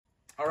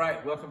All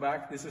right, welcome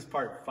back. This is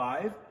part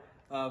 5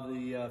 of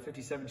the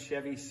 57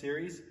 Chevy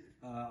series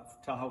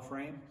Tahoe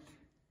frame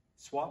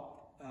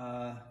swap.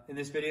 In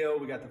this video,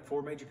 we got the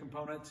 4 major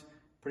components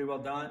pretty well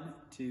done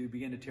to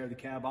begin to tear the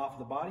cab off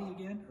the body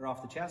again, or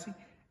off the chassis,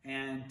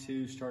 and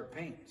to start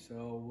paint.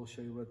 So we'll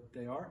show you what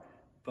they are,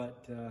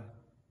 but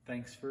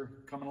thanks for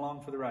coming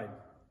along for the ride.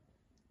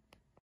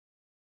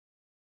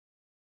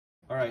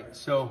 All right,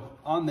 so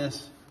on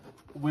this,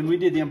 when we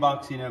did the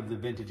unboxing of the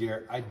Vintage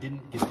Air, I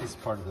didn't get this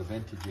part of the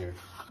Vintage Air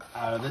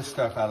out of this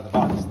stuff out of the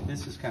box.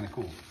 This is kind of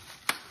cool,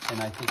 and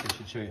I think I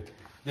should show you.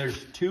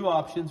 There's 2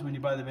 options when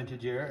you buy the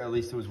Vintage Air, at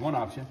least there was one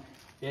option.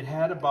 It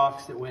had a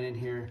box that went in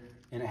here,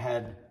 and it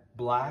had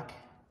black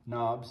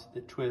knobs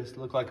that twist,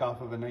 look like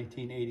off of a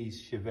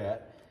 1980s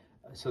Chevette.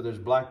 So there's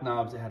black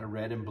knobs that had a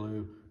red and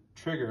blue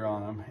trigger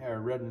on them, or a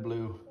red and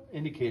blue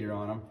indicator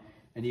on them,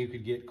 and you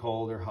could get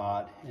cold or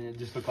hot, and it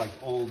just looked like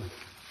old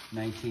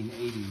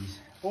 1980s.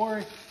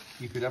 Or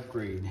you could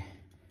upgrade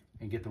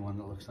and get the one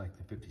that looks like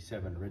the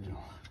 57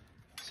 original.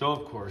 So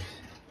of course,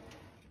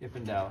 if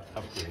in doubt,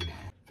 upgrade.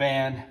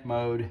 Fan,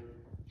 mode,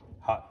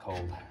 hot,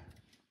 cold.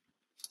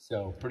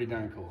 So pretty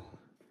darn cool.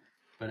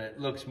 But it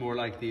looks more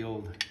like the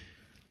old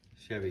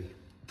Chevy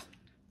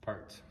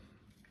parts.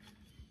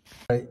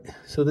 All right,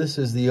 so this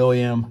is the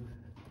OEM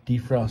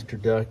defroster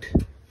duct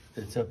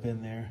that's up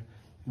in there.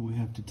 And we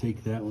have to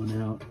take that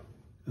one out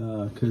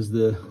because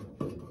the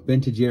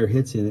Vintage Air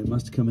hits it. It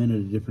must come in at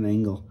a different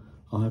angle.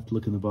 I'll have to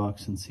look in the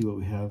box and see what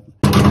we have.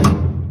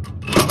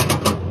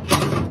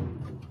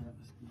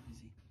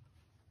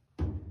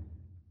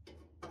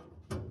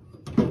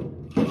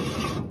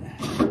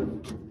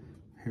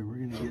 Here, we're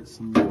gonna get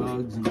some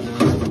bugs and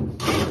dust.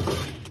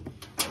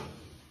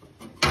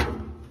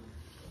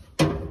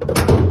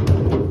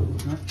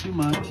 Not too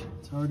much.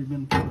 It's already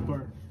been put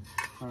apart.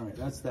 All right,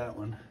 that's that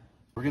one.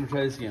 We're gonna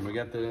try this again. We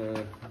got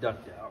the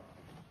duct out.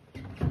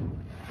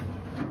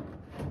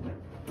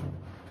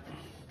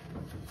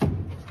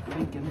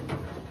 Thinking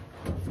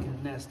it's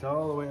gonna nest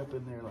all the way up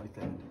in there like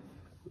that,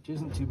 which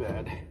isn't too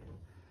bad.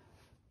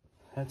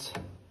 That's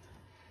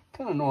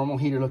kind of normal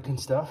heater looking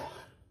stuff.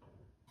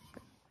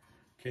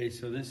 Okay,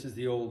 so this is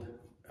the old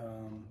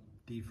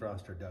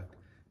defroster duct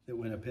that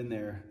went up in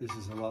there. This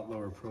is a lot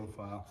lower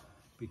profile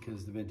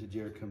because the Vintage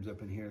Air comes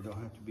up in here. There'll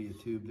have to be a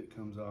tube that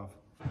comes off.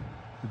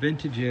 The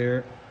Vintage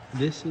Air,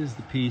 this is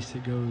the piece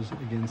that goes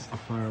against the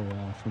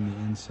firewall from the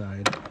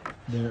inside.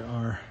 There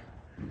are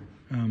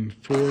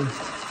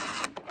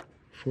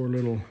 4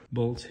 little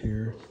bolts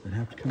here that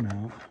have to come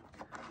out,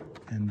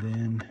 and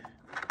then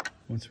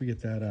once we get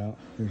that out,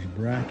 there's a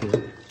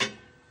bracket.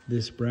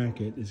 This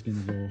bracket is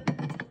going to go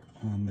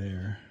on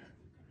there.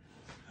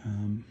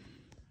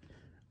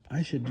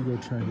 I should go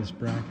try this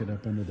bracket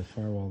up under the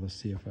firewall to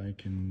see if I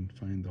can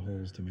find the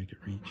holes to make it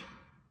reach.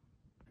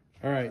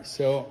 All right,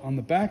 so on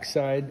the back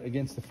side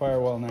against the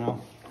firewall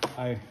now,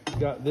 I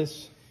got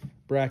this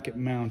bracket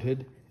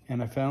mounted,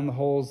 and I found the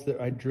holes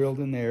that I drilled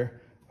in there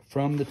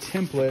from the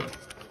template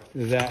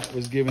that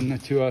was given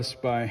to us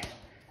by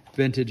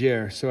Vintage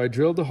Air. So I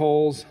drilled the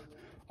holes,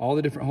 all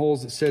the different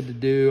holes that said to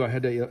do. I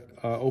had to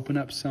open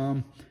up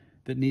some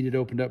that needed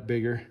opened up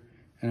bigger,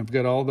 and I've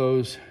got all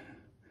those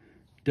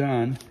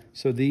done.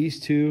 So these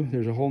 2,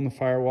 there's a hole in the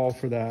firewall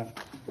for that.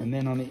 And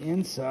then on the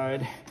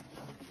inside,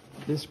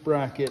 this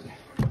bracket,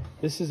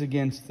 this is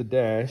against the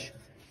dash.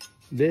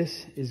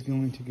 This is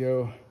going to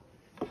go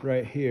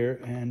right here,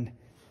 and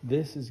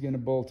this is going to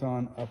bolt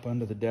on up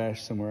under the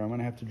dash somewhere. I'm going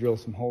to have to drill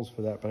some holes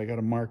for that, but I got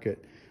to mark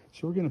it.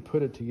 So we're going to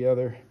put it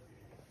together,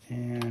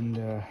 and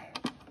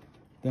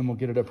then we'll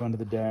get it up under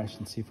the dash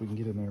and see if we can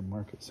get in there and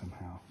mark it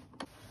somehow.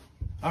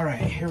 All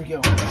right, here we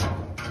go.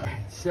 All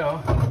right,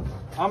 so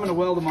I'm going to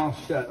weld them all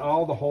shut,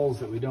 all the holes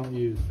that we don't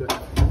use. But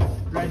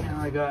right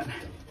now I got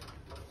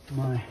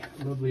my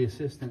lovely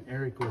assistant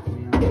Eric with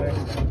me on the back.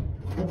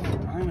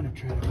 I'm going to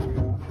try to figure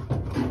out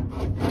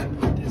how to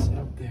put this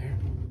up there.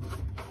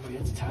 Oh,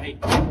 it's tight.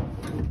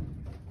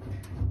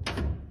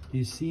 Do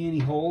you see any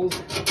holes?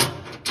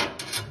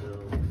 No.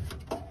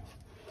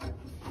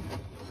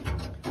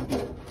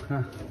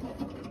 Huh.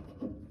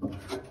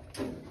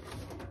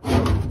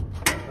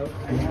 Oh,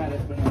 I had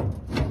it, but I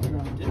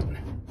dropped it.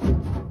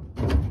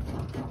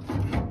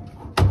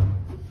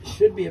 It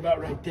should be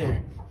about right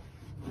there.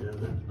 Yeah,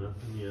 there's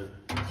nothing yet.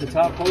 The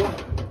top hole?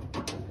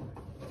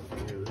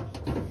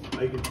 Yeah,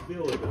 I can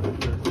feel it, but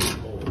there's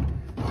nothing hole.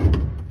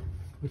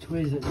 Which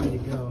way does it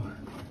need to go?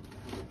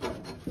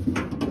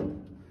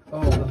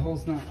 Oh, the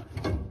hole's not.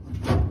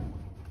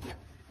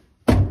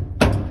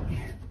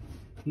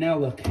 Now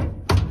look.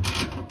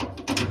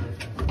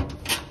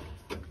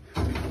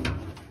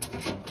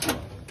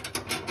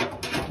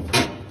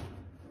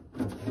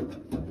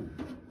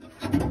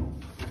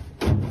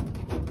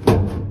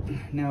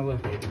 Now look.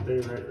 Stay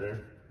right there.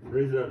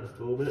 Raise it up just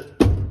a little bit.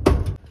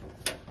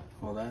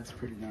 Well, that's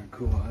pretty darn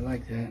cool. I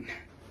like that.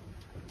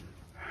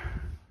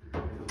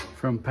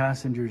 From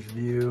passenger's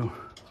view,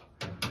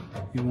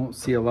 you won't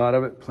see a lot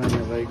of it, plenty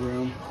of leg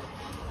room.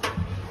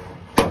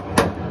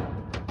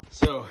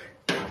 So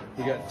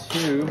we got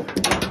two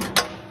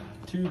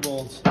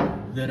bolts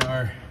that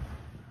are,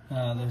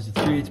 there's a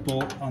 3/8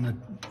 bolt on the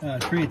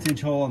 3/8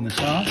 inch hole on the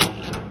top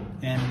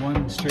and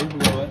one straight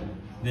below it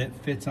that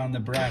fits on the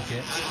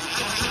bracket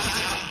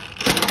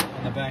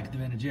on the back of the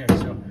vintage air.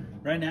 So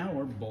right now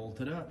we're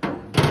bolted up.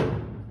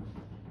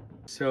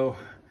 So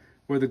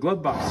where the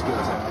glove box goes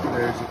out,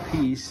 there's a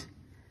piece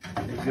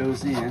that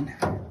goes in.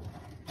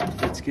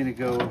 It's gonna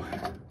go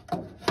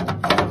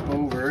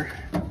over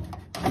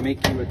and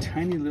make you a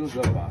tiny little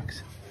glove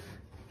box.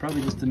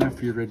 Probably just enough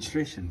for your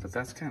registration, but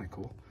that's kind of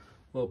cool.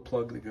 Little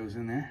plug that goes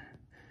in there.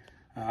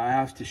 I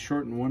have to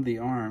shorten one of the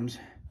arms.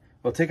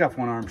 Well, take off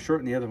one arm,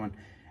 shorten the other one.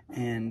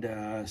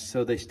 And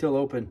so they still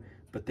open,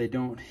 but they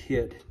don't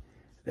hit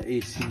the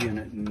AC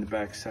unit in the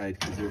back side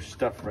because there's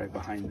stuff right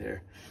behind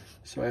there.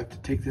 So I have to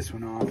take this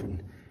one off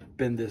and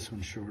bend this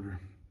one shorter.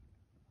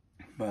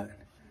 But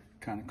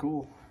kind of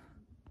cool.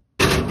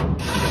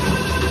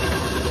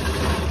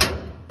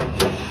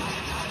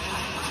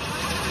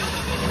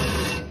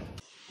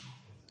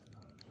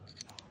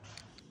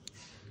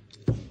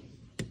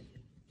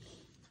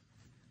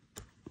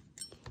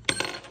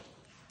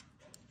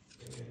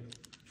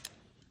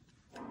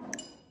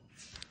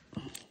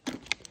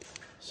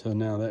 So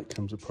now that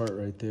comes apart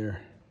right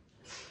there.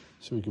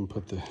 So we can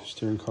put the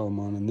steering column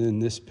on, and then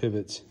this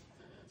pivots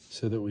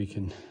so that we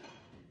can,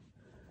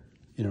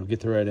 you know,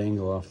 get the right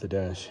angle off the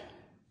dash.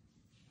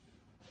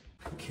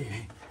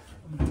 Okay,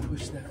 I'm gonna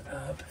push that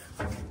up,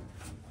 and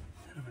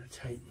I'm gonna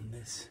tighten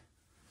this.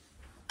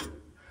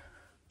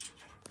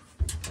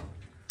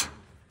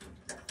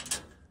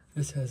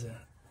 This has a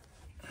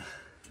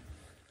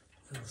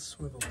little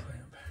swivel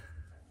clamp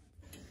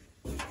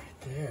right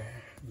there.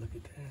 Look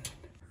at that.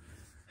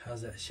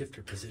 How's that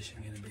shifter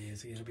position gonna be?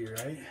 Is it gonna be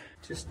right?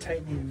 Just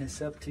tightening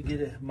this up to get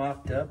it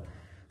mocked up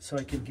so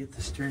I can get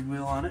the steering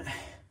wheel on it.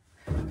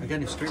 I got a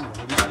new steering wheel.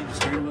 Have you seen the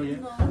steering wheel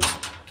yet? No.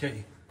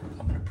 Okay,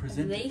 I'm gonna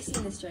present Have they it.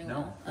 seen the steering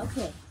wheel? No.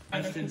 Okay.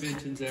 Best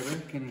inventions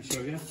ever. Can I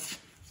show you?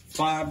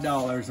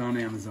 $5 on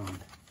Amazon.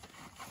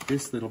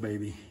 This little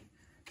baby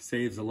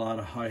saves a lot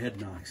of high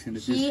head knocks. And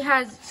He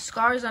has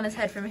scars on his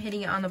head from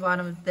hitting it on the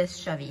bottom of this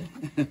Chevy.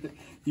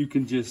 You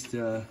can just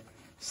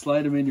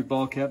slide them in your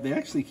ball cap. They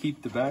actually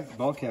keep the back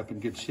ball cap in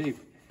good shape,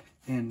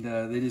 and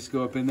they just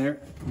go up in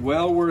there.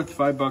 Well worth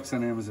 $5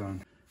 on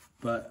Amazon,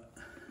 but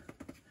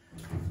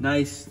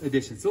nice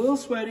addition. It's a little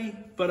sweaty,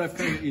 but I've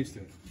kind of got used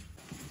to it.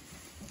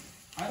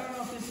 I don't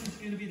know if this is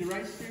going to be the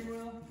right steering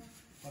wheel,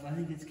 but I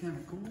think it's kind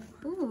of cool.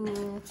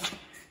 Ooh.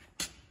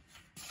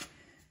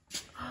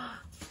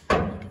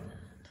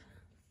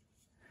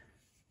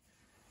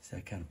 Is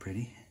that kind of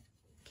pretty?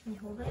 Can you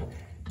hold it?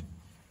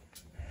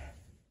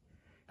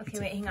 Okay,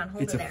 wait, hang on,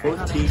 hold It's it a there.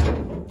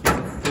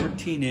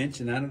 14 inch,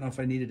 and I don't know if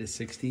I needed a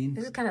 16.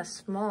 This is kind of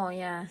small,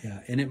 yeah.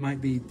 Yeah, and it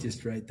might be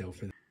just right though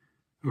for that.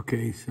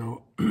 Okay,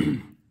 so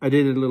I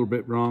did it a little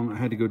bit wrong. I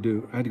had to go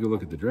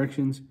look at the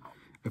directions.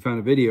 I found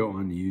a video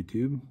on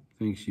YouTube.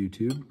 Thanks,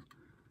 YouTube.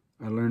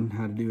 I learned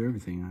how to do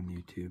everything on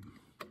YouTube.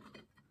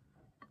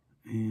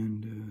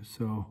 And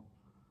so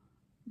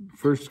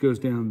first goes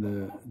down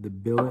the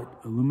billet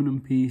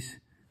aluminum piece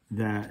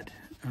that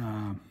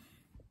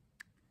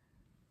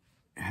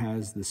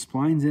has the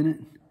splines in it.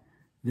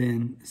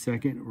 Then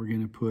second, we're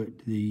gonna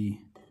put the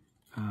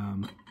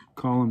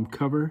column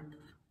cover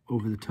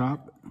over the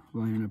top,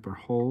 lining up our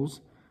holes.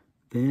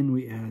 Then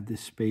we add the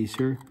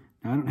spacer.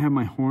 Now I don't have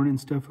my horn and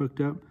stuff hooked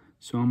up,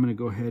 so I'm gonna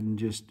go ahead and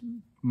just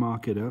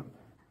mock it up.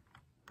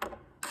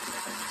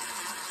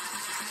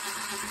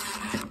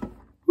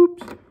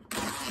 Whoops.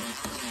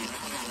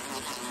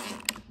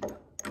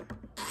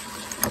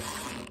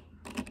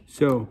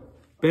 So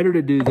better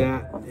to do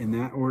that in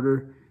that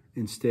order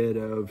instead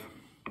of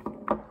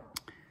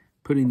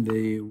putting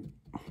the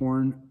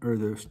horn or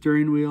the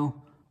steering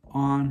wheel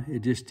on.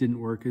 It just didn't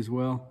work as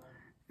well,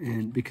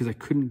 and because I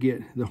couldn't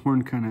get the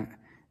horn kind of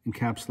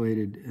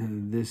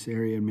encapsulated this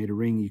area and made a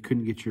ring, you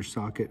couldn't get your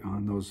socket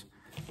on those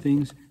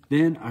things.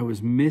 Then I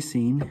was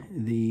missing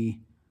the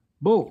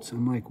bolts.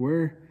 I'm like,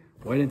 why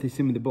didn't they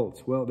send me the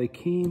bolts? Well, they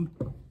came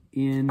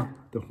in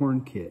the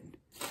horn kit.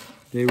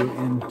 They were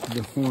in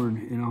the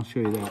horn, and I'll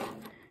show you that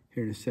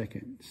here in a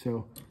second.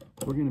 So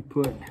we're gonna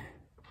put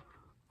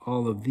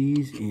all of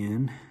these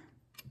in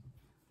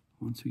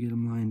once we get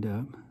them lined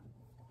up.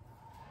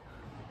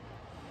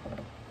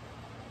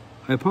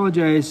 I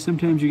apologize,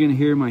 sometimes you're gonna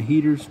hear my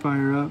heaters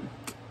fire up,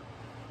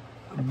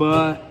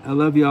 but I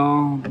love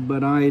y'all,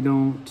 but I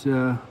don't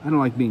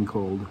like being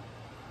cold.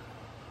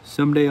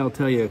 Someday I'll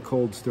tell you a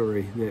cold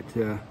story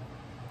that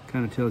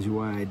kind of tells you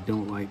why I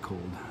don't like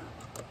cold.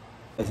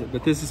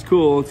 But this is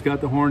cool, it's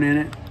got the horn in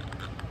it,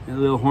 and a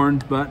little horn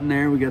button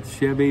there. We got the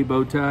Chevy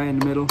bow tie in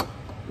the middle.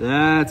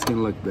 That's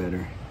gonna look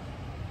better.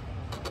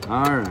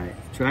 All right,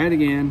 try it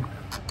again.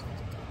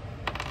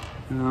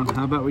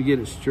 How about we get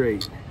it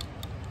straight?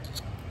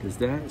 Does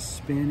that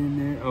spin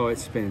in there? Oh, it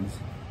spins.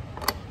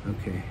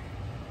 Okay.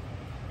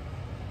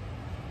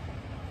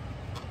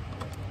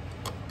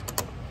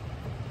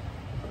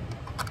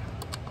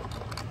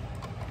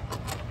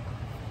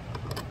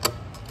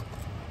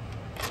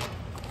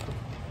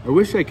 I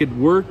wish I could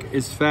work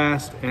as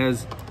fast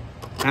as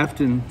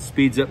often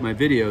speeds up my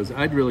videos.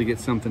 I'd really get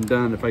something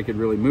done if I could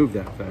really move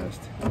that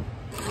fast.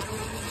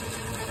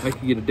 I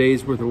could get a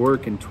day's worth of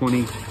work in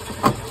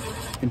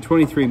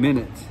 23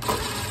 minutes.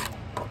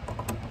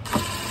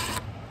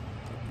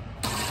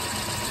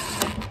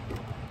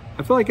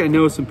 I feel like I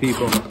know some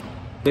people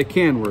that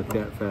can work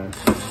that fast.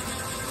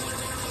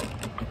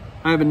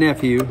 I have a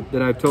nephew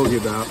that I've told you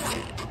about.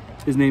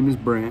 His name is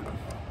Brant.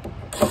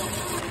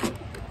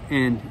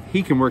 And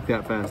he can work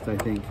that fast, I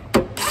think.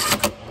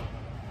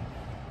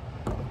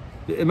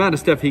 The amount of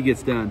stuff he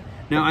gets done.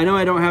 Now, I know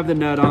I don't have the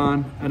nut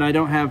on, and I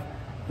don't have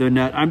the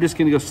nut. I'm just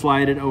gonna go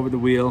slide it over the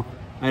wheel.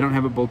 I don't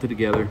have it bolted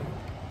together,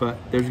 but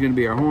there's gonna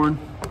be our horn.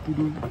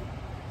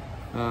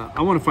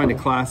 I wanna find a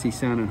classy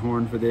sounding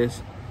horn for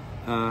this.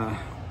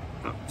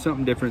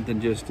 Something different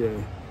than just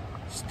a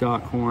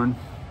stock horn.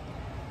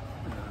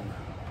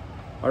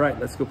 All right,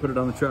 let's go put it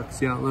on the truck,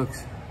 see how it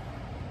looks.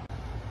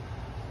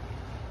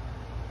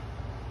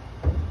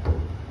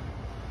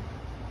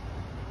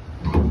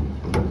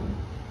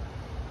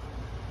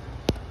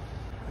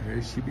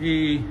 There she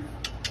be.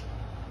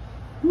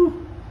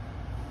 Whew.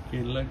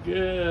 It look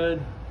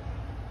good.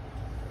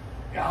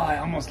 Oh, I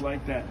almost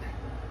like that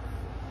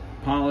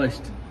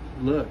polished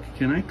look.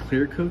 Can I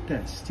clear coat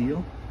that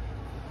steel?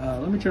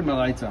 Let me turn my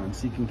lights on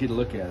so you can get a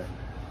look at it.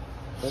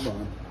 Hold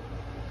on.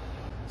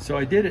 So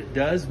it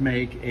does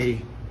make a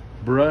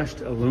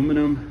brushed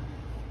aluminum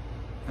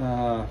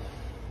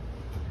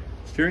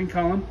steering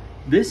column.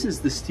 This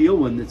is the steel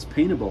one that's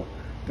paintable,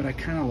 but I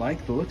kind of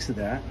like the looks of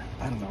that.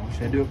 I don't know,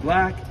 should I do it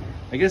black?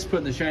 I guess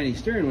putting the shiny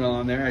steering wheel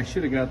on there, I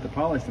should have got the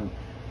polished one.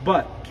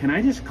 But can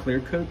I just clear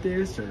coat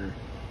this or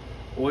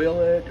oil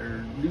it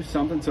or do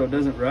something so it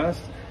doesn't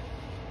rust?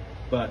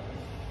 But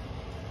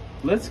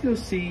let's go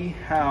see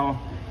how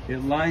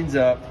it lines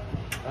up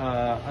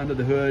under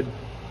the hood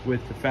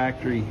with the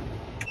factory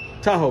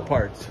Tahoe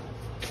parts.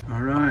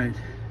 All right,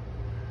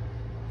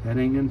 that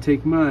ain't gonna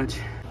take much,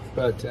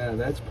 but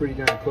that's pretty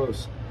darn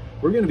close.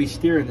 We're gonna be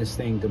steering this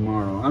thing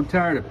tomorrow. I'm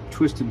tired of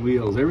twisting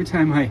wheels. Every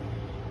time I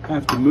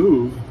have to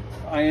move,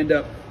 I end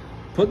up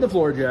putting the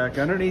floor jack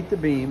underneath the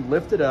beam,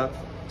 lift it up,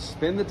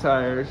 spin the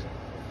tires,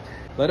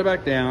 let it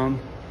back down,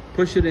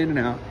 push it in and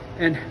out.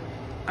 And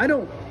I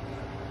don't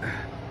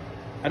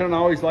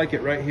always like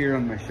it right here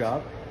on my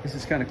shop. This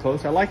is kind of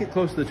close. I like it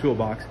close to the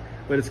toolbox,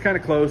 but it's kind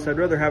of close. I'd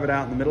rather have it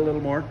out in the middle a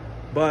little more,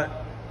 but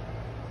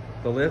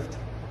the lift,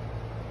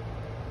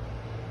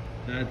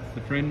 that's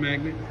the friend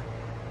magnet.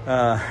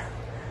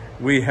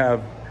 We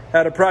have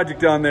had a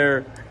project on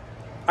there.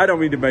 I don't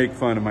mean to make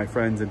fun of my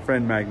friends and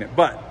friend magnet,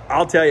 but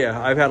I'll tell you,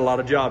 I've had a lot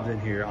of jobs in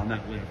here on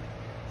that lift.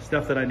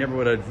 Stuff that I never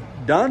would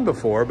have done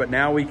before, but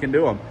now we can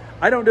do them.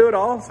 I don't do it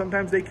all.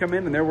 Sometimes they come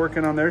in and they're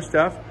working on their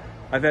stuff.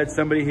 I've had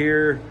somebody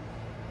here,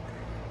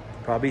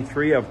 probably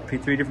three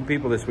different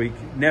people this week.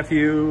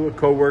 Nephew, a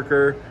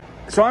co-worker.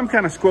 So I'm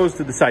kind of squoze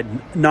to the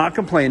side, not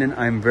complaining.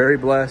 I'm very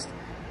blessed.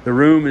 The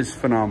room is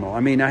phenomenal. I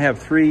mean, I have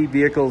 3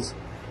 vehicles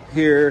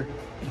here,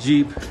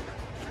 Jeep,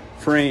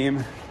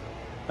 frame.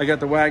 I got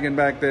the wagon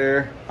back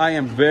there. I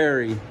am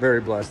very,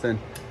 very blessed.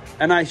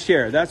 And I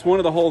share. That's one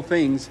of the whole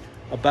things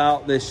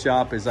about this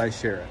shop is I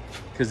share it.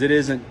 Because it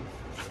isn't,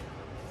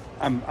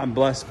 I'm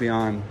blessed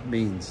beyond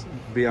means,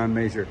 beyond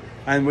measure.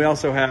 And we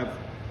also have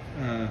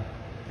the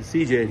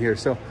CJ in here.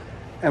 So,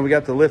 and we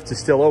got the lift is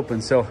still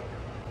open. So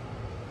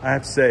I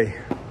have to say,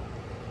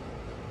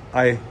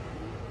 I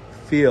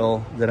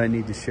feel that I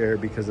need to share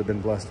because I've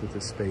been blessed with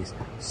this space.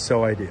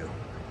 So I do.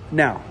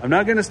 Now, I'm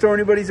not going to store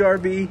anybody's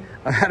RV.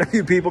 I've had a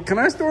few people, can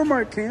I store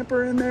my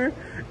camper in there?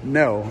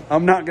 No,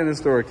 I'm not going to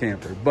store a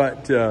camper,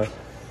 but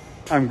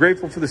I'm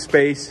grateful for the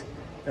space.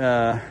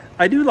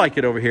 I do like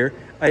it over here.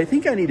 I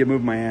think I need to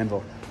move my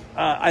anvil.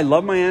 I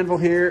love my anvil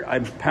here.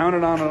 I'm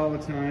pounding on it all the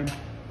time,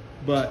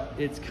 but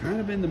it's kind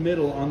of in the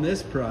middle on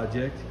this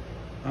project.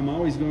 I'm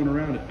always going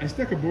around it. I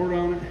stuck a board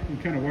on it and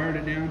kind of wired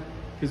it down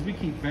because we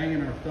keep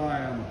banging our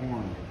thigh on the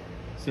horn.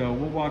 So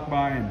we'll walk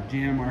by and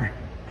jam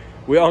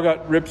we all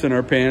got rips in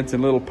our pants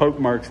and little poke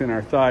marks in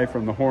our thigh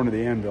from the horn of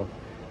the anvil,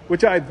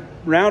 which I've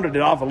rounded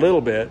it off a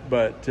little bit,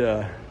 but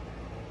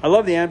I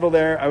love the anvil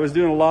there. I was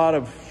doing a lot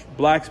of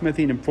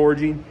blacksmithing and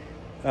forging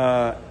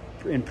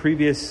in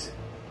previous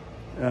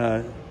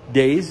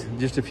days,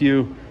 just a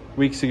few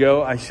weeks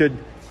ago. I should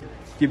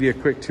give you a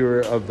quick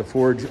tour of the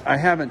forge. I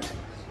haven't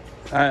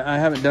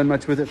done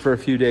much with it for a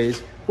few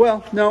days.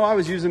 Well, no, I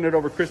was using it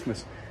over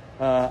Christmas,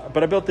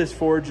 but I built this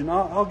forge, and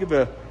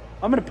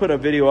I'm going to put a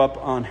video up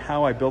on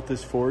how I built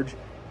this forge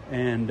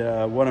and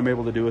what I'm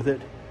able to do with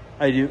it.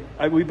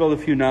 We built a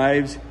few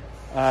knives.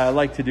 I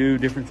like to do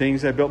different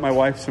things. I built my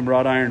wife some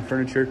wrought iron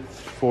furniture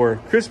for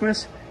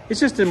Christmas. It's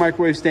just a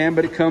microwave stand,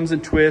 but it comes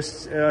and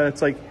twists.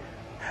 It's like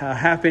a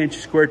 1/2-inch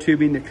square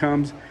tubing that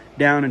comes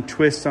down and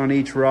twists on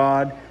each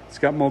rod. It's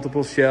got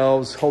multiple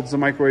shelves, holds the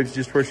microwaves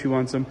just where she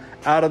wants them,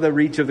 out of the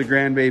reach of the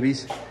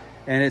grandbabies,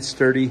 and it's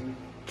sturdy.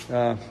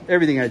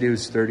 Everything I do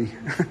is sturdy.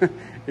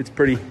 It's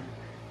pretty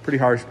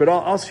harsh, but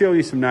I'll show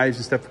you some knives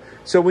and stuff.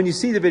 So when you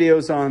see the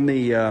videos on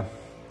the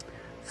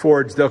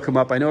forge, they'll come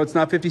up. I know it's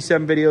not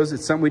 57 videos.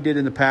 It's something we did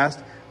in the past,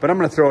 but I'm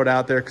going to throw it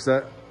out there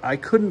because I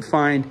couldn't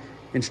find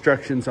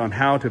instructions on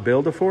how to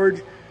build a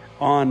forge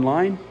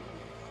online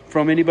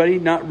from anybody,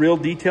 not real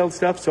detailed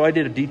stuff. So I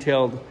did a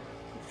detailed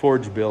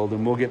forge build,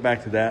 and we'll get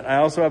back to that. I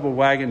also have a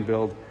wagon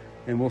build,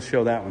 and we'll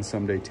show that one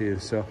someday too.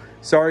 So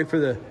sorry for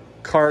the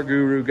car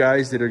guru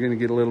guys that are gonna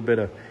get a little bit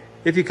of,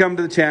 if you come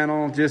to the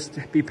channel, just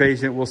be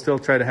patient. We'll still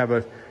try to have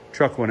a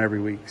truck one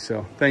every week.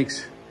 So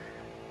thanks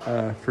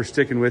for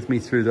sticking with me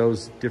through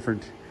those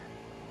different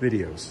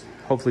videos.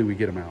 Hopefully we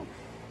get them out.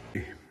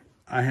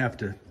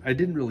 I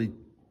didn't really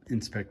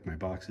inspect my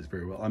boxes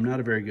very well. I'm not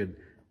a very good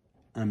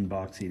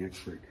unboxing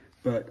expert,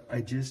 but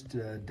I just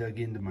dug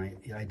into my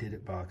I Did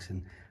It box,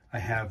 and I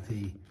have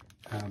the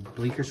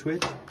blinker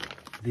switch,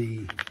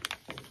 the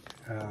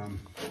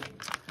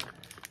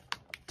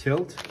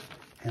tilt,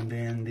 and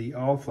then the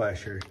all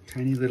flasher,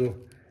 tiny little,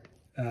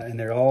 and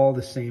they're all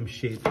the same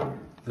shape,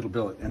 little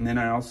billet. And then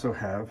I also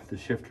have the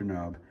shifter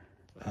knob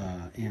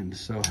end.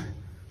 So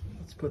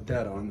let's put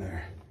that on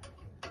there.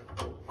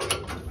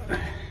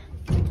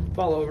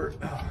 Fall over.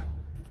 Oh.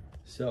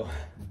 So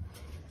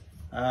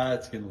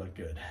it's gonna look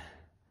good.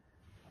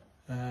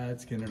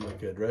 It's gonna look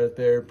good right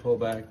there. Pull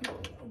back.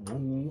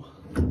 Ooh.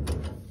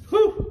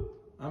 Whew.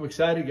 I'm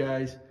excited,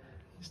 guys.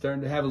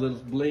 Starting to have a little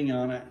bling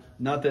on it.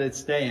 Not that it's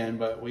staying,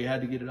 but we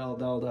had to get it all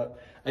dolled up.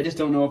 I just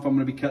don't know if I'm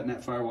gonna be cutting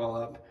that firewall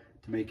up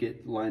to make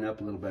it line up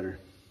a little better.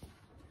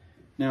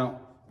 Now,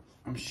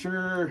 I'm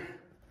sure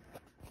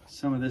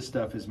some of this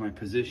stuff is my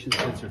position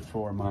sensor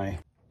for my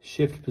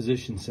shift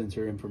position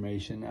sensor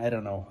information. I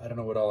don't know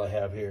what all I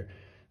have here.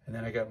 And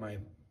then I got my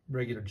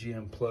regular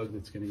GM plug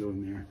that's gonna go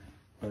in there.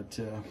 But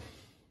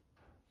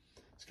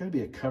it's gotta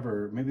be a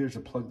cover. Maybe there's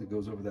a plug that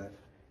goes over that.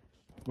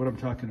 What I'm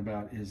talking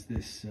about is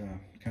this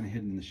kind of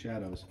hidden in the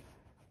shadows.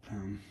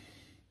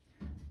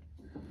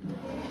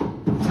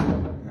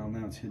 Well,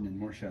 now it's hidden in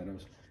more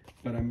shadows.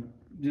 But I'm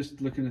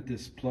just looking at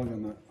this plug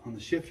on the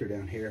shifter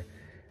down here.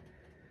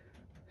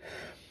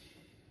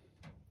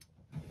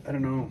 I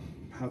don't know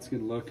how it's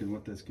gonna look and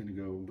what that's gonna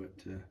go, but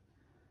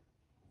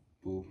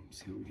we'll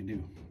see what we can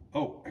do.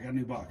 Oh, I got a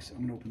new box.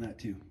 I'm gonna open that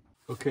too.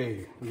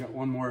 Okay, we got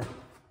one more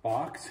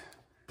box.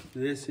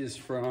 This is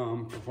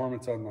from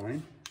Performance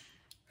Online.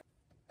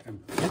 I'm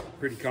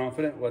pretty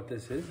confident what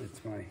this is.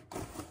 It's my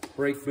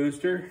brake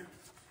booster.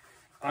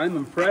 I'm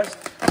impressed.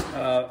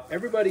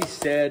 Everybody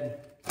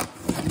said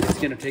it's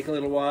gonna take a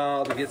little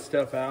while to get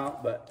stuff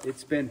out, but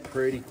it's been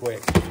pretty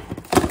quick.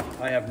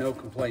 I have no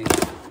complaints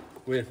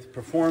with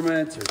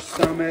Performance or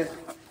Summit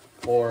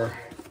so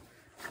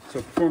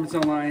Performance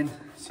Online,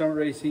 Summit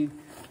Racing.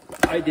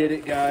 I Did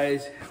It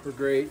guys were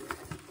great.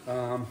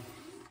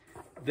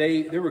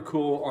 They were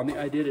cool on the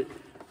I Did It.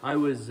 I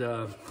was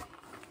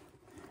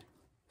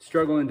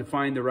struggling to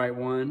find the right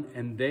one,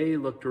 and they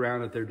looked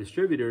around at their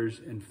distributors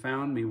and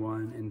found me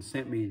one and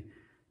sent me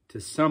to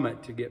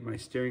Summit to get my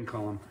steering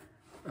column.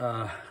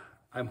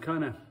 I'm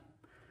kind of,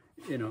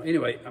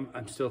 anyway,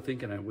 I'm still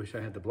thinking I wish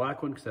I had the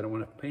black one because I don't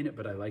want to paint it,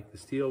 but I like the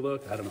steel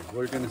look. I don't know.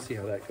 We're going to see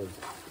how that goes.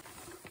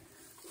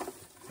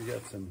 We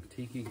got some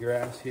tiki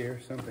grass here,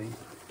 something.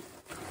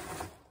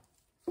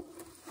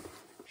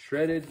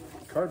 Shredded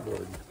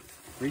cardboard,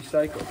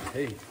 recycled.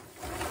 Hey,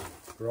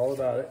 we're all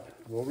about it.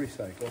 We'll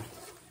recycle,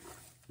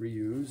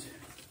 reuse.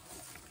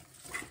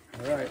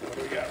 All right, what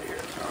do we got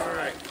here? All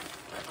right.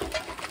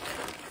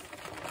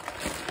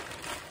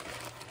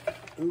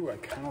 Ooh, I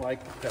kind of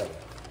like the pedal.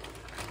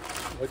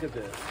 Look at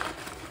this.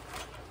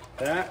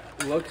 That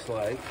looks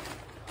like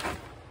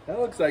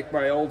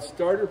my old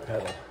starter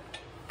pedal.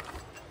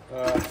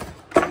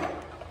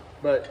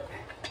 But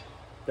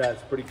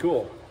that's pretty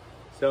cool.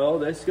 So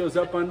this goes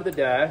up under the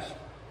dash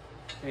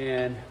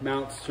and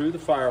mounts through the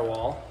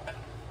firewall.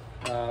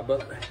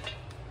 But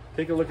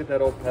take a look at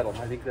that old pedal.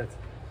 I think that's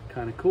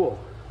kind of cool.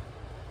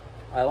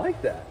 I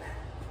like that.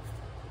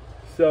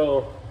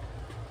 So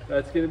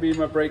that's gonna be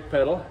my brake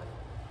pedal.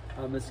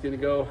 This is gonna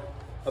go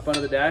up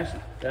under the dash.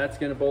 That's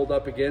gonna bolt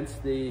up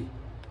against the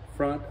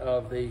front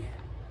of the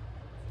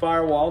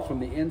firewall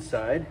from the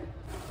inside.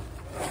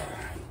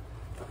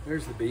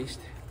 There's the beast.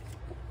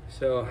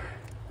 So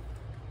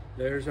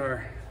there's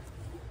our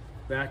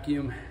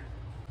vacuum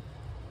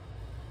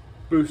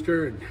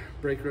booster and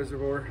brake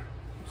reservoir.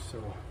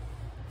 So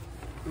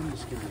I'm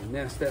just gonna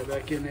nest that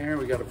back in there.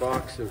 We got a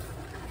box of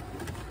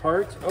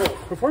parts. Oh,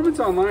 Performance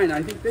Online,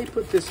 I think they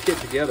put this kit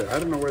together. I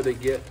don't know where they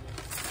get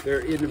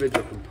their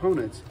individual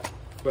components,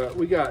 but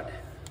we got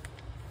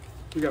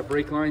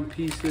brake line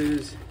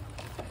pieces.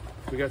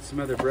 We got some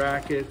other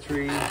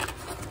bracketry.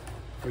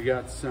 We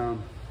got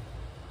some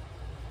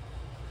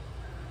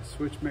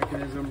switch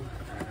mechanism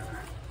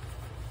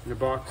and a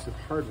box of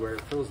hardware,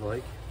 it feels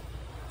like.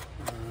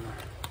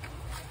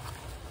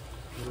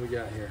 What do we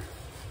got here?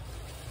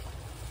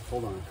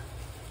 Hold on.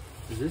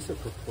 Is this a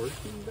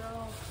proportion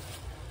valve?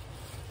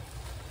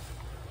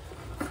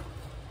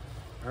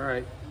 All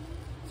right.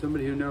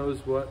 Somebody who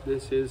knows what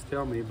this is,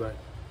 tell me, but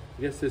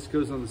I guess this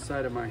goes on the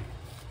side of my...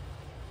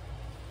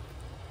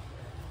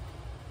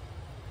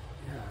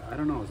 Yeah, I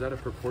don't know. Is that a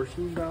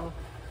proportion valve?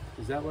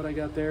 Is that what I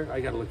got there? I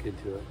got to look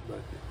into it,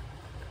 but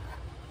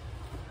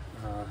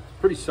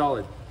pretty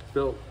solid.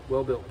 built,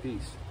 well-built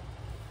piece.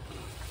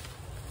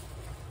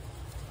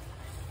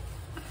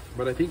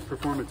 But I think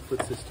Performance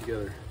puts this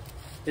together.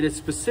 And it's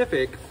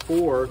specific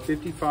for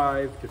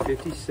 55 to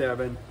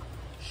 57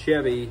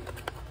 Chevy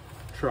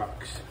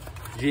trucks.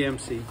 GM,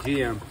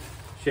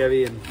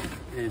 Chevy and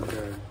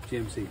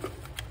GMC.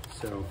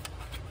 So,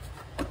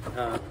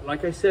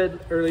 like I said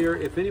earlier,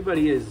 if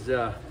anybody is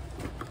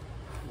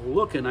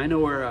looking, I know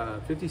where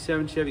a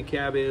 57 Chevy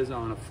cab is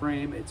on a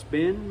frame. It's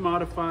been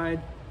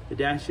modified. The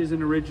dash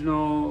isn't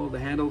original. The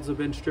handles have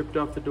been stripped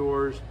off the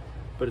doors,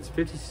 but it's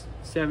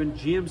 57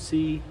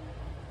 GMC.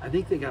 I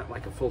think they got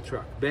like a full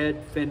truck,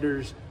 bed,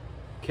 fenders,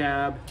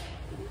 cab.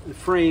 The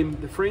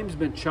frame's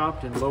been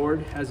chopped and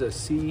lowered. Has a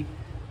C,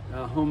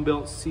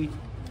 home-built C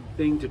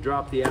thing to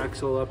drop the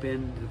axle up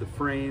into the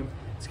frame.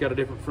 It's got a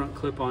different front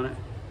clip on it,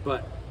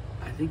 but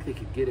I think they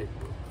could get it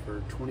for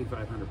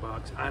 2,500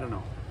 bucks. I don't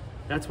know.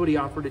 That's what he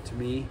offered it to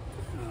me,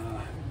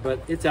 but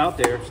it's out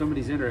there. If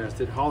somebody's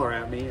interested, holler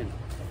at me and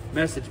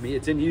message me.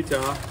 It's in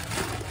Utah,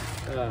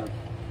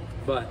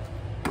 but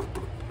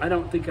I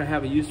don't think I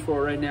have a use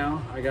for it right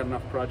now. I got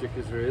enough project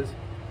as there is.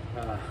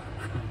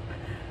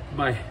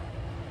 My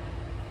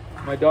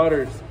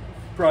daughter's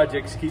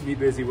projects keep me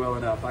busy well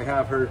enough. I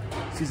have her,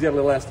 she's got a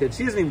little S10.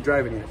 She isn't even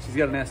driving yet. She's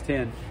got an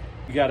S10.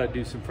 You got to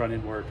do some front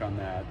end work on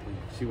that. And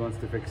she wants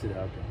to fix it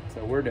up.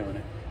 So we're doing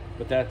it,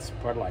 but that's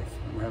part of life.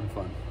 And we're having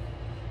fun.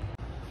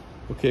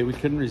 Okay, we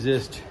couldn't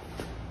resist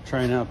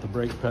trying out the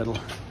brake pedal.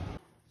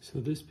 So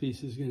this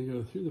piece is going to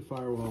go through the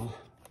firewall,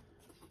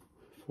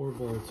 4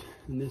 bolts,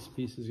 and this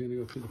piece is going to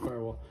go through the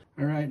firewall.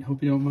 All right,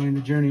 hope you don't mind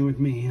the journey with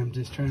me. I'm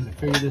just trying to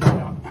figure this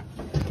out.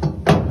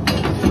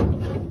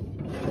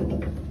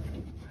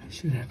 I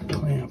should have a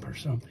clamp or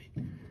something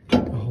to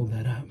hold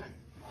that up.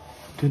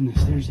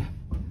 Goodness, there's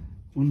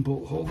one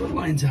bolt hole that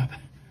lines up.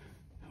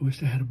 I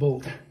wish I had a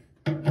bolt.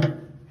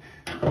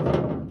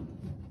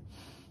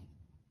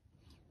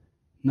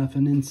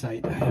 Nothing in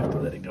sight. I have to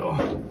let it go.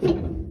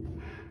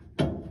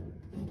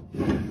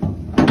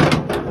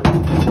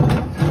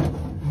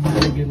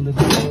 Get a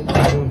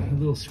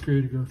little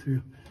screw to go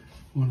through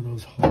one of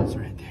those holes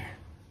right there.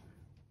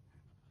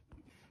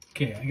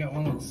 Okay, I got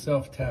one little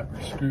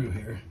self-tapper screw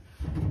here.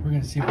 We're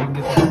gonna see if we can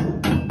get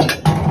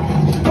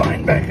that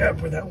line back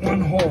up where that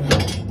one hole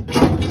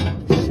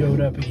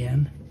showed up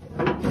again.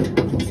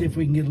 Let's see if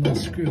we can get a little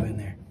screw in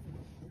there.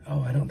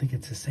 Oh, I don't think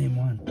it's the same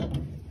one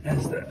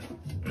as the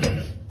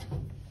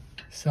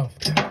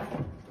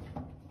self-tapper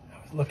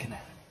I was looking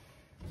at.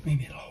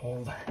 Maybe it'll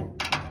hold.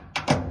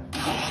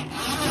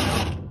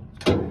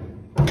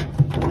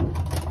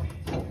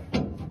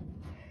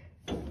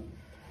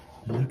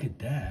 Look at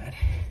that.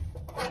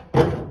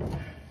 All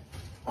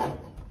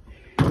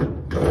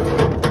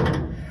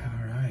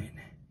right.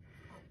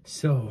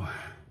 So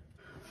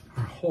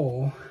our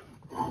hole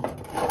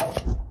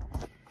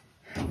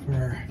for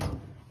our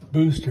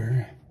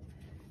booster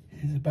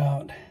is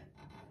about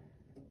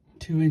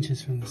 2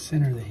 inches from the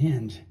center of the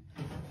hinge.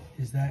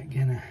 Is that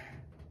gonna,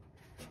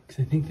 because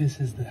I think this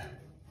is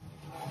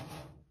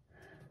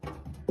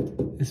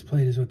this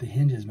plate is what the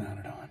hinge is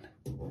mounted on,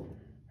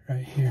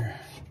 right here.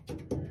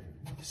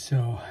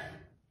 So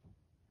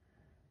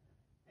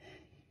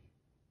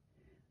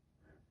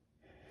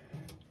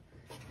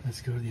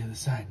let's go to the other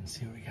side and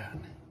see what we got.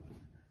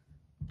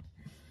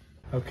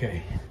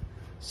 Okay,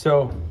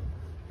 so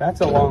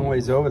that's a long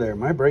ways over there.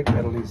 My brake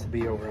pedal needs to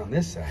be over on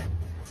this side,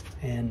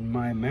 and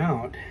my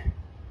mount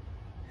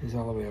is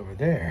all the way over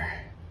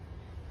there.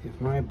 If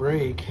my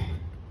brake,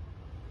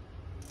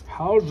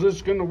 how's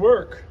this gonna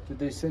work? Did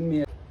they send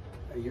me a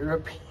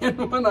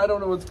European one? I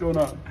don't know what's going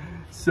on.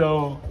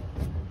 So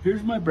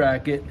here's my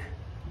bracket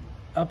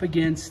up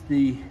against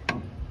the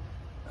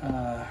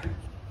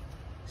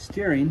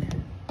steering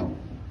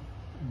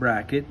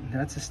bracket.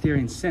 That's the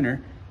steering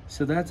center.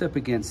 So that's up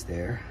against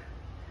there.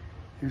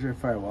 Here's our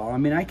firewall. I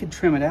mean, I could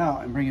trim it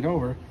out and bring it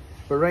over,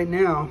 but right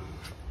now,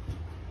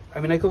 I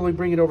mean, I could only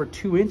bring it over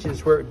 2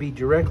 inches where it'd be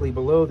directly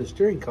below the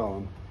steering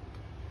column.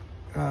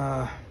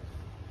 I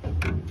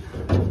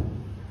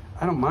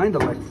don't mind a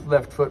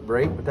left foot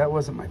brake, but that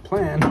wasn't my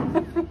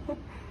plan.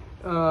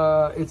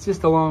 It's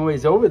just a long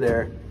ways over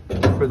there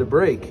for the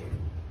brake.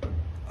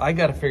 I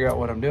got to figure out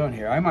what I'm doing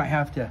here. I might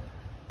have to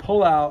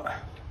pull out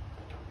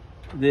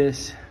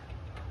this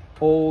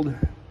old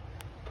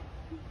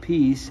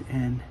piece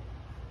and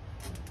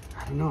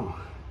I don't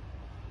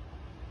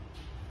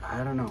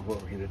know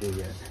what we're gonna do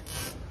yet,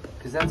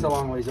 because that's a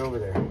long ways over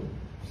there.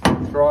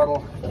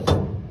 Throttle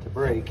to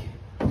brake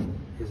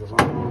is a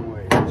long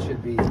way.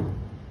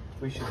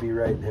 We should be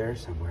right there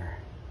somewhere.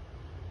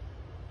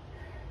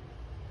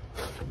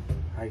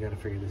 I gotta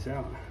figure this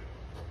out.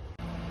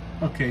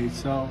 Okay,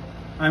 so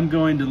I'm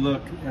going to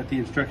look at the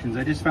instructions.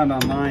 I just found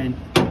online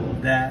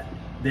that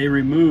they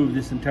removed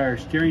this entire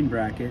steering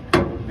bracket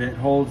that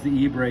holds the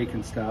e-brake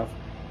and stuff.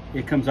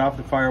 It comes off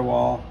the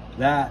firewall.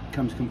 That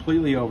comes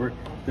completely over.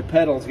 The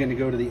pedal is going to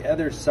go to the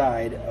other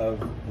side of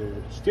the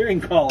steering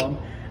column,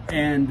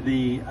 and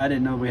I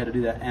didn't know we had to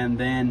do that. And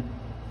then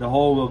the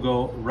hole will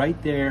go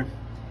right there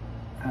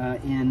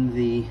in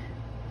the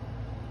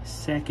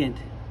second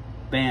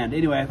band.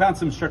 Anyway, I found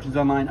some instructions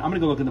online. I'm gonna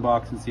go look in the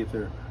box and see if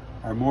there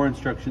are more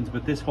instructions,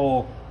 but this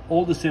whole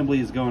old assembly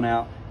is going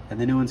out and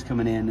the new one's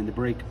coming in, and the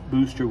brake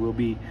booster will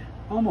be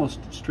almost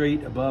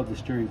straight above the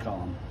steering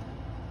column.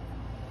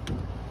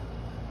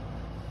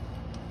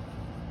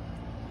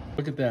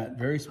 Look at that,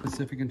 very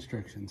specific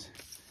instructions.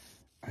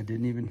 I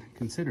didn't even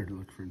consider to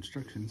look for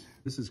instructions.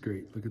 This is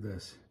great, look at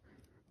this.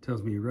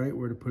 Tells me right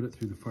where to put it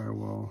through the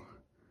firewall,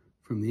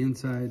 from the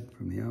inside,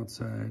 from the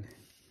outside,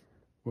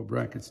 what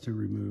brackets to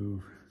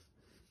remove,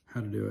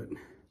 how to do it.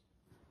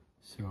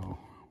 So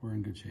we're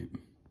in good shape.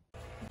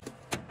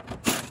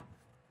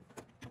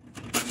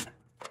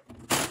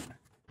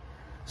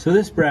 So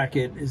this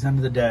bracket is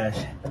under the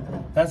dash.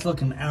 That's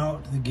looking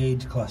out the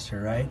gauge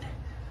cluster, right?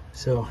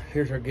 So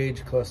here's our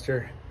gauge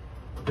cluster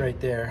right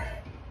there.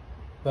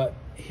 But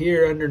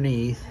here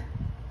underneath,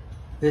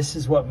 this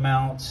is what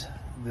mounts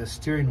the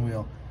steering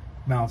wheel,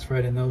 mounts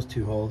right in those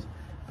two holes.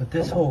 But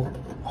this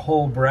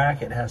whole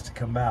bracket has to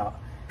come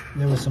out.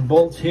 There was some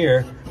bolts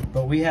here,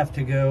 but we have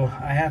to go,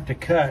 I have to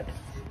cut,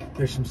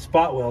 there's some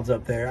spot welds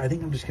up there. I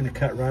think I'm just gonna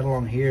cut right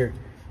along here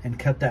and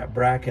cut that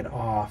bracket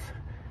off.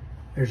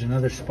 There's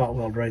another spot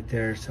weld right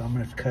there, so I'm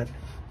gonna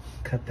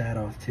cut that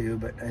off too,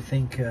 but I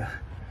think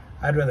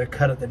I'd rather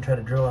cut it than try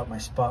to drill out my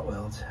spot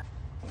welds.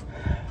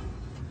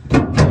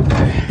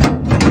 Okay.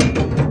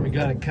 We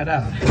got it cut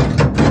out.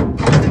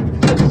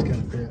 Just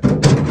gotta fit.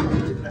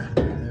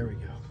 There we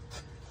go.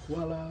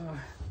 Voila.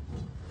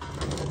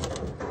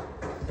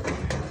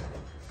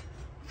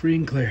 Free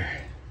and clear.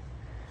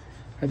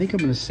 I think I'm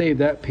gonna save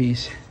that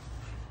piece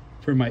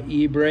for my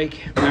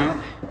e-brake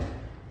mount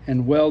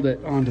and weld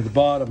it onto the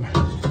bottom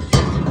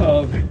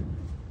of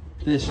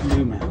this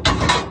new mount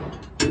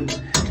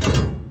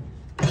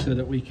so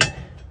that we can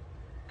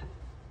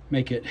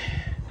make the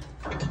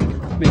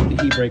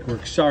e-brake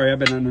work. Sorry, I've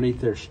been underneath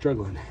there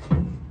struggling.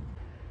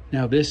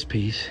 Now this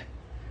piece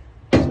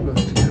is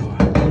supposed to go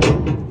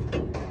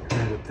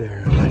right up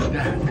there like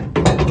that.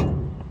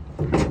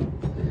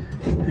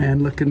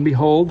 And look and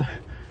behold,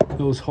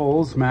 those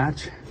holes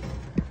match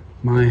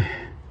my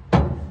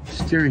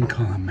steering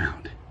column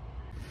mount.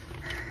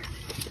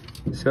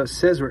 So it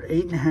says we're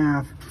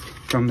 8.5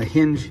 from the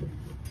hinge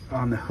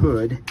on the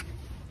hood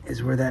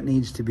is where that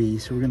needs to be.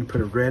 So we're gonna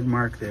put a red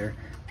mark there.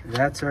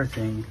 That's our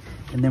thing.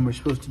 And then we're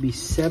supposed to be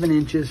 7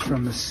 inches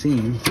from the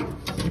seam,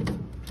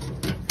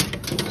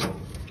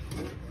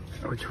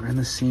 which we're in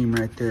the seam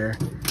right there.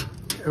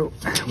 Oh,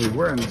 we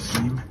were in the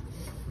seam.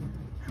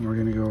 And we're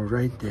gonna go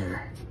right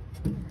there.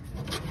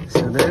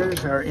 So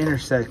there's our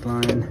intersect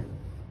line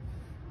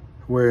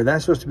where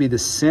that's supposed to be the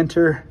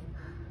center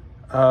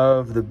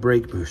of the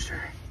brake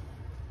booster.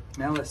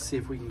 Now let's see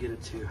if we can get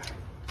it to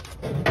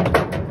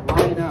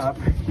line up.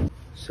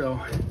 So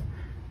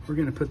we're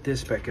gonna put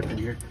this back up in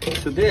here.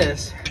 So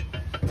this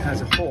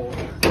has a hole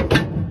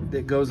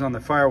that goes on the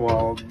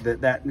firewall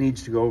that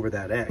needs to go over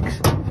that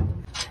X.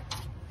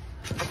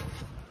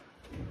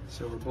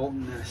 So we're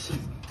bolting this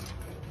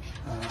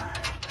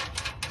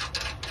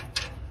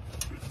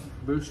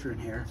booster in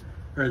here,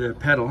 or the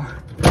pedal,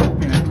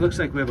 and it looks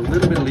like we have a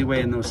little bit of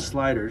leeway in those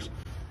sliders.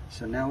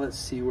 So now let's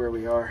see where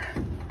we are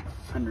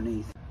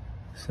underneath.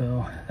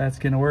 So that's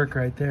gonna work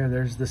right there.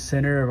 There's the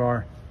center of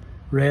our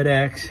red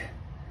X,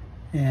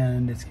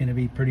 and it's gonna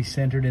be pretty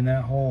centered in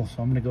that hole.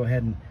 So I'm gonna go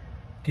ahead and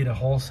get a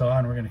hole saw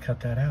and we're gonna cut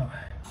that out.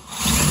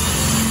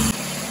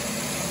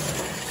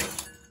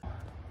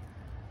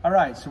 All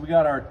right, so we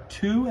got our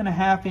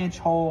 2.5 inch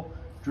hole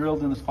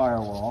drilled in the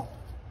firewall,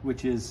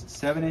 which is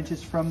 7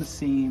 inches from the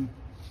seam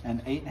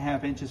and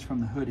 8.5 inches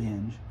from the hood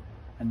hinge.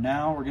 And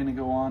now we're gonna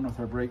go on with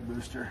our brake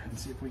booster and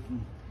see if we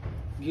can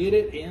get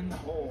it in the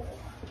hole.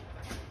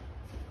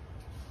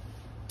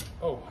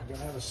 Oh, I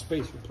gotta have a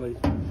spacer plate.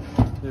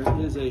 There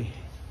is a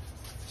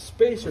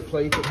spacer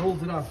plate that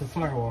holds it off the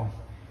firewall.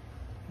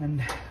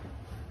 And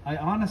I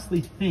honestly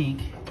think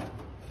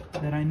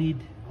that I need,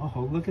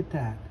 oh, look at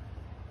that.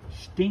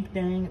 Stink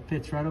dang, it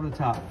fits right over the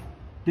top.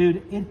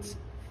 Dude, it's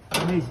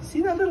amazing.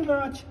 See that little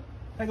notch?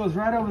 That goes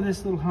right over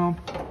this little hump,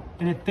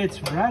 and it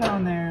fits right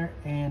on there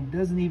and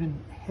doesn't even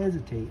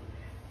hesitate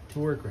to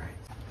work right.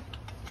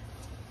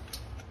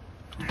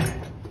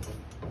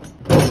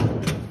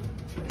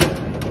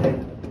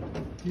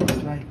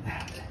 Just like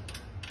that.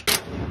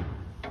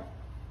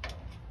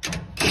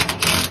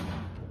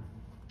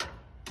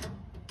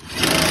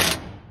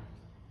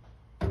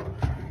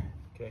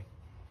 Okay,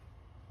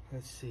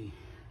 let's see.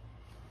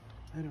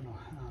 I don't know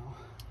how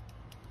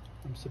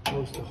I'm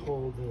supposed to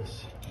hold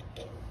this.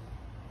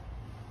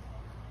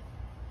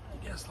 I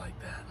guess like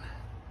that.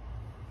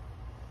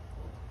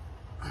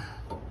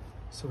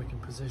 So we can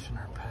position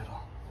our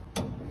pedal.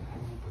 I'm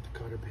gonna put the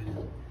cotter pin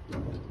in.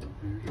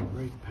 There's your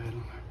brake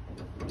pedal.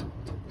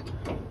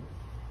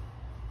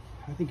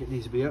 I think it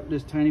needs to be up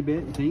just a tiny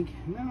bit, you think?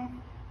 No.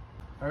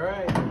 All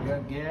right, we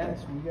got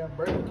gas, we got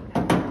brake.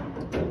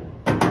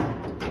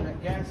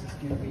 That gas is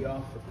gonna be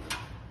off.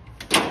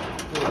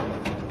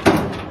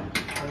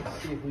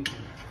 Let's see if we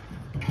can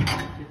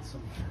get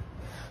some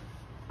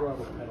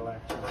throttle pedal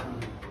action.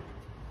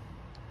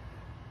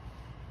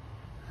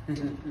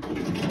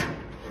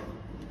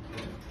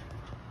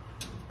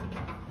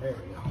 There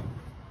we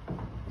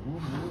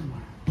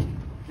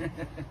go.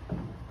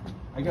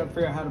 I got to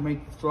figure out how to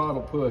make the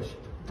throttle push,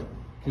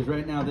 because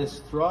right now this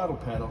throttle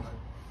pedal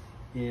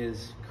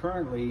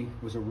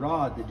was a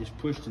rod that just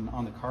pushed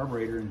on the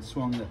carburetor and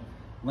swung the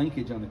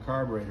linkage on the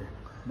carburetor.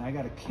 And I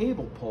got a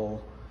cable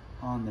pull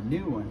on the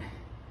new one.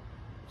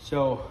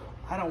 So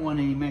I don't want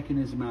any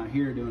mechanism out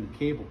here doing a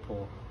cable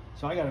pull.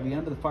 So I got to be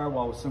under the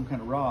firewall with some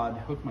kind of rod,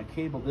 hook my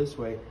cable this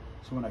way,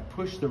 so when I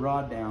push the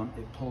rod down,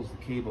 it pulls the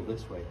cable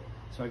this way.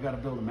 So I got to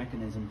build a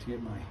mechanism to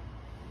get my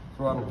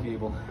throttle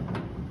cable.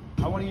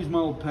 I want to use my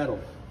old pedal.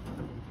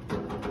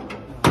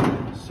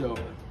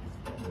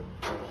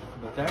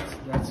 But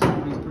that's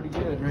going to be pretty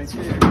good right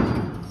there.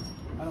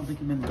 I don't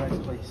think I'm in the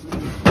right place.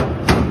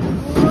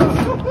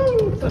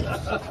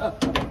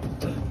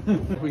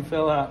 We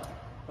fell out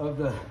of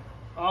the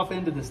off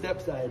end of the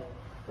step side.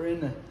 We're in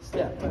the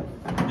step.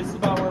 This is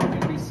about where we're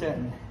going to be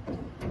setting.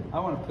 I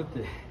want to put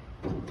the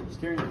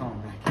steering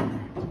column back in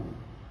there.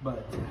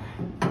 But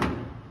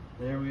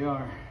there we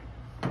are.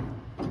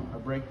 Our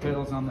brake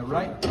pedal's on the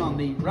right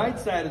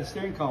side of the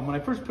steering column. When I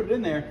first put it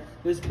in there,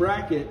 this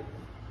bracket,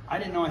 I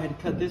didn't know I had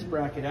to cut this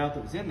bracket out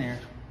that was in there.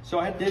 So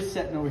I had this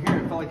setting over here.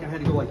 It felt like I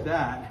had to go like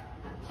that,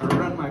 or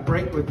run my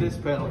brake with this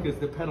pedal because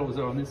the pedal was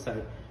on this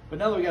side. But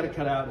now that we got it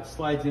cut out, it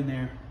slides in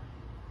there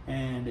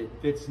and it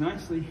fits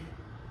nicely.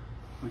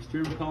 My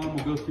steering column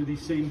will go through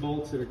these same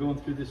bolts that are going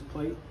through this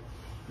plate,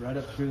 right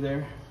up through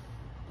there.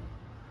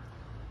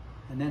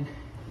 And then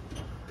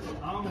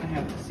I'm gonna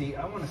have to see,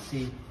 I wanna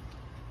see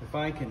if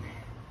I can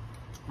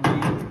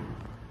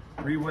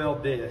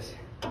re-weld this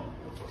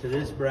to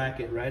this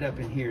bracket right up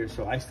in here,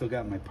 so I still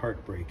got my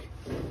park brake.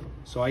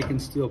 So I can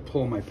still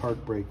pull my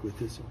park brake with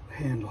this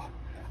handle.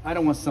 I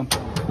don't want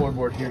something on the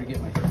floorboard here to get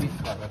my feet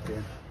caught up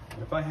there. But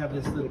if I have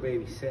this little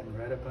baby sitting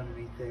right up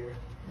underneath there,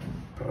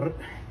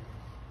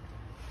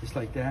 just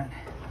like that,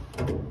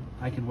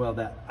 I can weld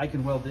that. I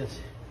can weld this,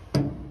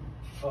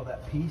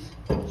 that piece.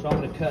 So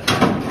I'm gonna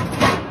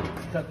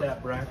cut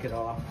that bracket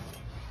off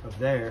of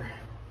there,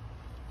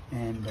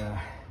 and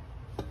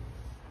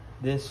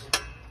this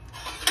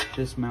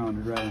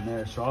mounted right in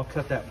there. So I'll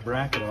cut that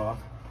bracket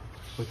off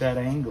with that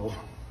angle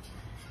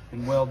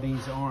and weld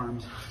these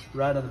arms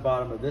right at the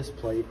bottom of this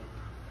plate,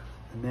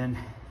 and then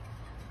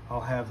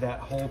I'll have that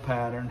hole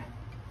pattern,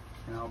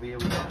 and I'll be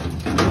able to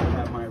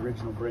have my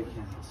original brake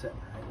handle set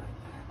right like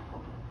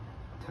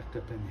that, tucked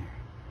up in there.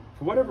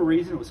 For whatever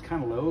reason, it was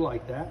kind of low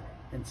like that,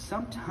 and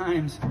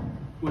sometimes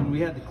when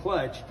we had the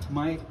clutch,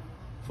 my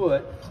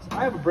foot,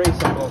 I have a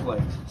brace on both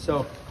legs,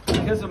 so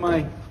because of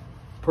my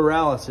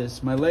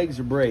paralysis, my legs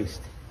are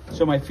braced,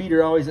 so my feet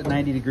are always at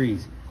 90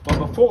 degrees. But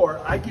before,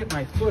 I'd get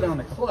my foot on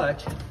the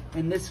clutch,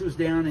 and this was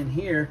down in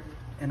here,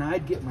 and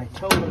I'd get my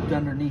toe hooked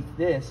underneath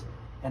this,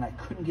 and I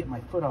couldn't get my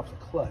foot off the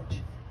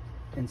clutch.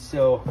 And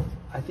so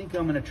I think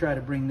I'm gonna try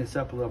to bring this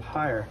up a little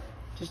higher,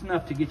 just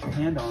enough to get your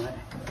hand on it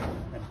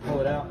and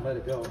pull it out and let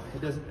it go.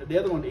 It doesn't, the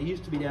other one, it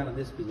used to be down in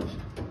this position,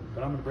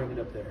 but I'm gonna bring it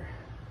up there.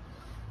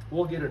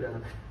 We'll get her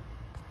done.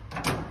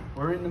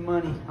 We're in the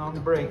money on the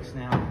brakes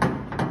now.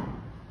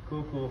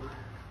 Cool, cool.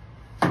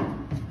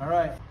 All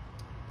right.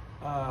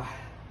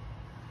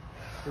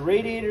 The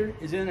radiator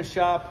is in a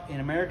shop in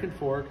American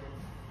Fork,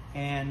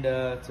 and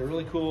it's a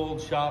really cool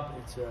old shop.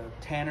 It's a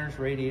Tanner's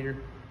radiator,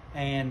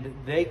 and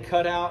they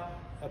cut out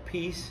a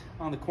piece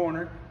on the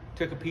corner,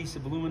 took a piece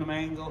of aluminum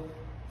angle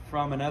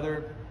from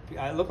another,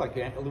 it looked like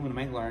aluminum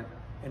angle iron,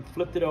 and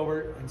flipped it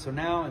over. And so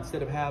now,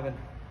 instead of having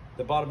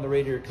the bottom of the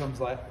radiator comes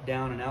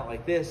down and out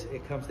like this,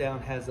 it comes down,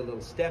 has a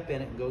little step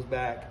in it, and goes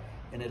back,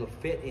 and it'll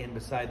fit in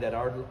beside that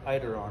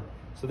Ideron.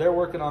 So they're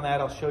working on that.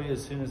 I'll show you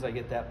as soon as I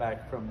get that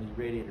back from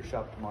the radiator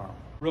shop tomorrow.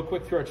 Real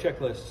quick through our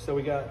checklist. So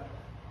we got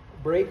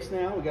brakes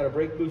now. We got our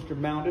brake booster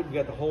mounted. We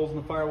got the holes in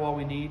the firewall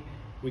we need.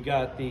 We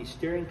got the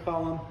steering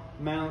column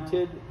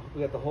mounted.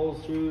 We got the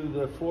holes through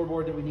the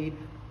floorboard that we need.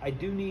 I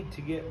do need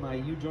to get my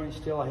U-joint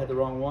still. I had the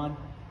wrong one.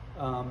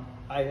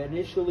 I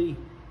initially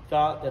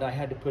thought that I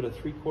had to put a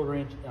 3/4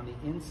 inch on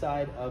the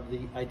inside of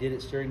the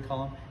steering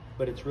column,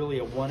 but it's really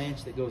a 1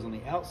 inch that goes on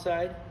the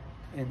outside.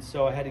 And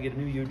so I had to get a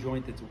new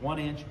U-joint that's 1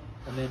 inch,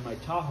 and then my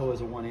Tahoe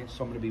is a 1 inch.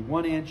 So I'm gonna be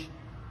 1 inch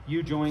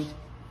U-joint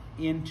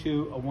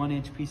into a 1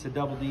 inch piece of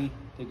double D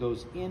that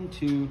goes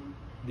into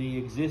the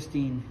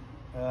existing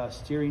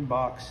steering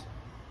box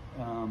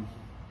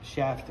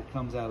shaft that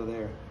comes out of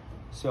there.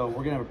 So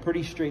we're gonna have a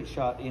pretty straight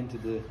shot into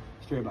the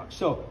steering box.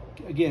 So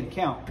again,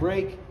 count: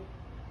 brake,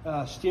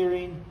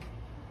 steering,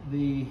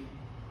 the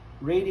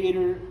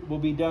radiator will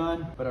be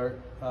done, but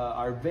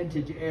our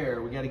vintage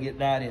air, we got to get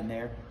that in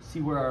there. See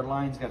where our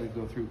lines got to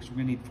go through, because we're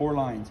gonna need 4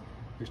 lines.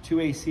 There's 2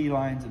 AC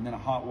lines, and then a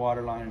hot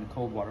water line and a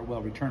cold water,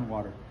 well, return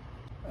water,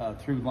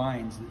 through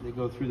lines that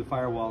go through the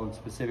firewall in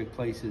specific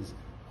places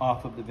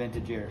off of the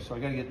vintage air. So I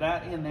got to get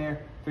that in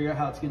there, figure out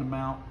how it's going to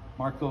mount,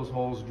 mark those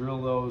holes,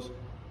 drill those.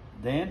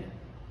 Then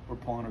we're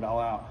pulling it all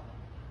out.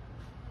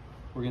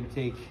 We're going to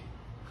take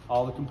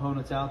all the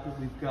components out that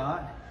we've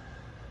got,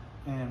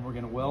 and we're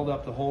going to weld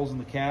up the holes in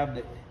the cab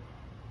that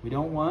we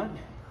don't want.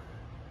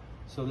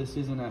 So this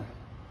isn't a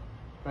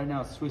right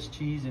now it's Swiss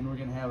cheese, and we're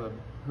gonna have a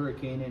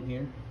hurricane in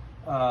here.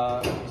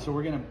 So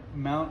we're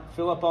gonna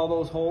fill up all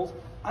those holes.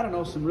 I don't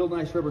know, some real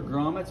nice rubber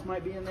grommets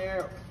might be in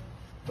there,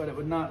 but it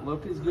would not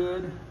look as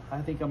good.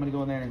 I think I'm gonna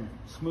go in there and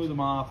smooth them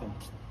off and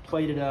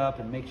plate it up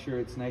and make sure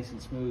it's nice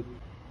and smooth.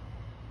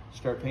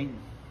 Start painting.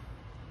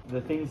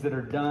 The things that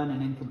are done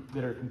and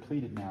that are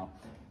completed now.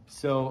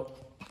 So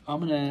I'm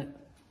gonna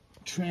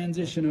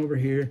transition over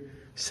here.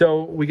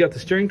 So we got the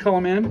steering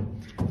column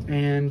in,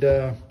 and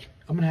I'm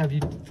gonna have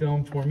you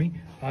film for me.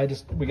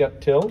 We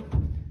got tilt.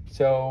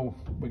 So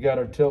we got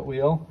our tilt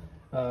wheel.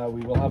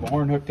 We will have a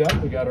horn hooked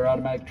up. We got our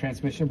automatic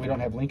transmission. We don't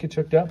have linkage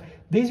hooked up.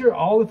 These are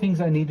all the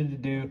things I needed to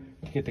do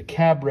to get the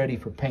cab ready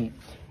for paint.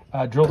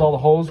 Drilled all the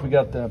holes. We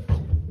got the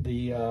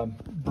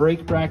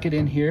brake bracket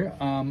in here.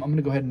 I'm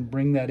gonna go ahead and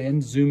bring that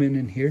in, zoom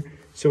in here.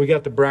 So we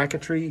got the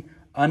bracketry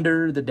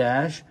under the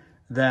dash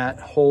that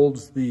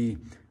holds the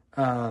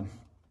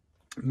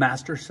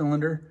master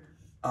cylinder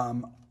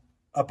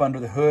up under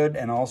the hood,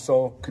 and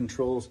also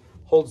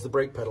holds the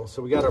brake pedal.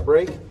 So we got our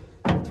brake,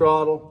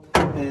 throttle,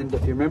 and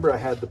if you remember, I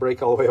had the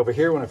brake all the way over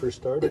here when I first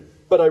started,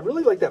 but I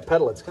really like that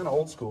pedal. It's kind of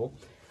old school.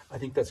 I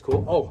think that's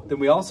cool. Oh, then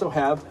we also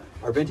have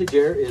our vintage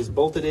air is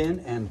bolted in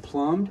and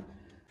plumbed.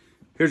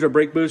 Here's our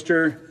brake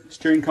booster.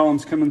 Steering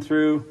column's coming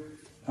through.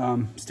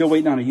 Still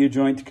waiting on a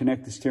U-joint to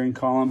connect the steering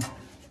column.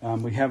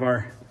 We have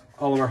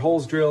all of our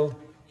holes drilled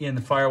in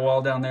the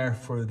firewall down there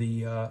for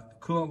the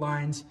coolant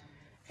lines,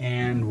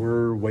 and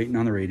we're waiting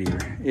on the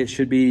radiator. It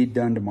should be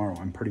done tomorrow,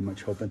 I'm pretty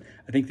much hoping.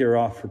 I think they're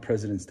off for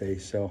President's Day.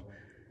 So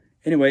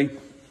anyway,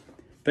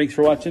 thanks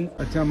for watching.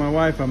 I tell my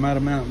wife I'm out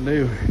of Mountain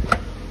Dew.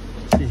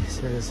 She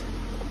says,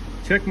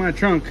 check my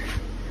trunk.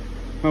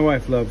 My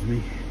wife loves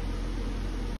me.